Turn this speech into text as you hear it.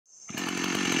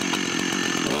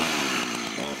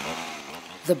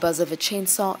The buzz of a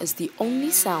chainsaw is the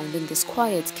only sound in this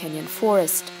quiet Kenyan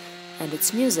forest, and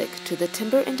it's music to the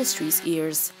timber industry's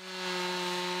ears.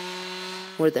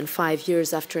 More than 5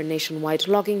 years after a nationwide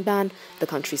logging ban, the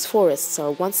country's forests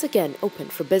are once again open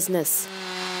for business.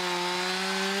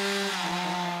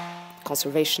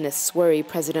 Conservationists worry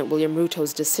President William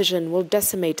Ruto's decision will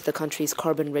decimate the country's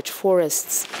carbon-rich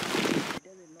forests.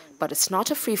 But it's not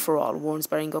a free-for-all, warns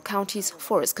Baringo County's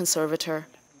forest conservator.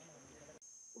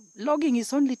 Logging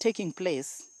is only taking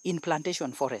place in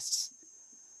plantation forests,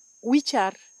 which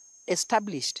are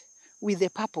established with the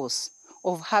purpose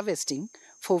of harvesting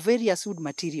for various wood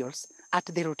materials at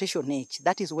the rotation age.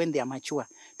 That is when they are mature,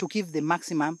 to give the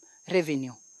maximum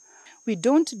revenue. We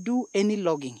don't do any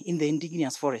logging in the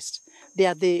indigenous forest. They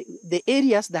are the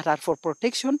areas that are for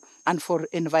protection and for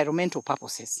environmental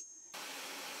purposes.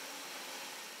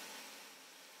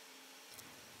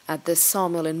 At this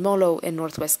sawmill in Molo in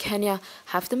northwest Kenya,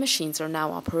 half the machines are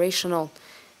now operational.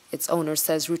 Its owner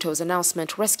says Ruto's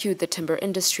announcement rescued the timber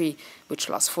industry, which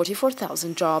lost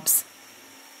 44,000 jobs.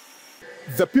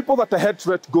 The people that I had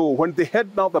to let go, when they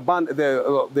had now the ban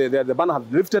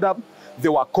had lifted up, they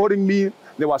were calling me,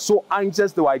 they were so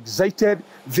anxious, they were excited,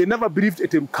 they never believed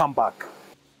it would come back.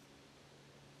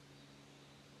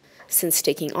 Since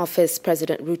taking office,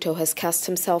 President Ruto has cast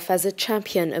himself as a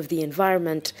champion of the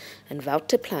environment and vowed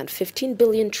to plant 15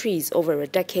 billion trees over a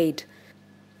decade.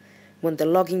 When the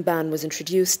logging ban was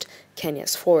introduced,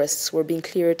 Kenya's forests were being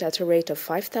cleared at a rate of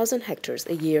 5,000 hectares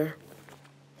a year.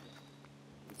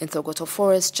 In Thogoto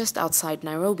Forest, just outside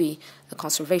Nairobi, a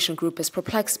conservation group is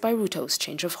perplexed by Ruto's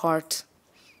change of heart.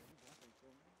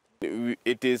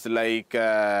 It is like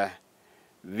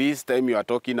this time you are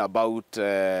talking about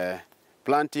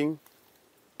planting,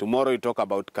 tomorrow you talk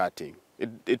about cutting.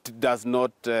 It does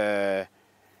not add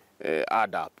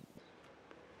up.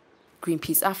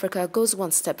 Greenpeace Africa goes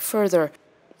one step further.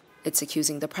 It's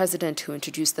accusing the president, who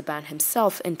introduced the ban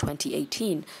himself in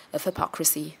 2018, of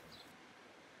hypocrisy.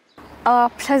 Our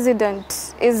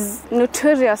president is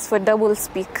notorious for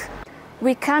doublespeak.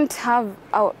 We can't have,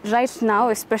 right now,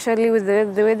 especially with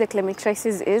the way the climate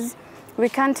crisis is, we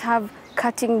can't have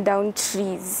cutting down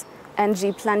trees and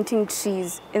replanting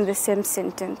trees in the same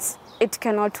sentence. It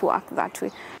cannot work that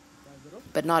way.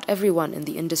 But not everyone in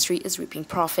the industry is reaping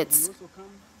profits.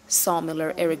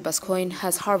 Sawmiller Eric Bascoin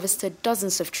has harvested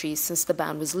dozens of trees since the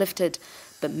ban was lifted,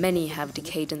 but many have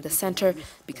decayed in the center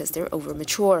because they're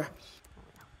over-mature.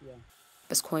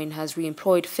 Bascoin has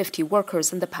re-employed 50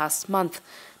 workers in the past month,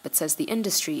 but says the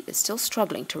industry is still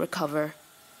struggling to recover.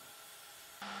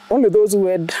 Only those who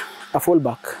had a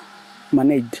fallback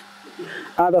managed.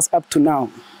 Others up to now,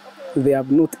 they have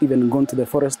not even gone to the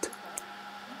forest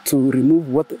to remove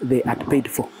what they had paid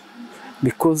for,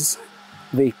 because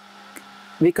they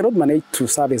cannot manage to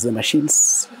service the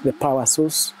machines, the power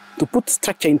source. To put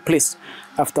structure in place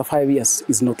after 5 years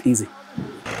is not easy.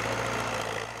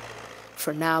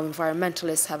 For now,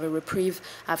 environmentalists have a reprieve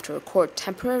after a court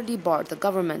temporarily barred the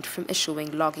government from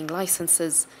issuing logging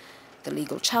licenses. The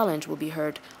legal challenge will be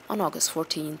heard on August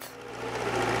 14th.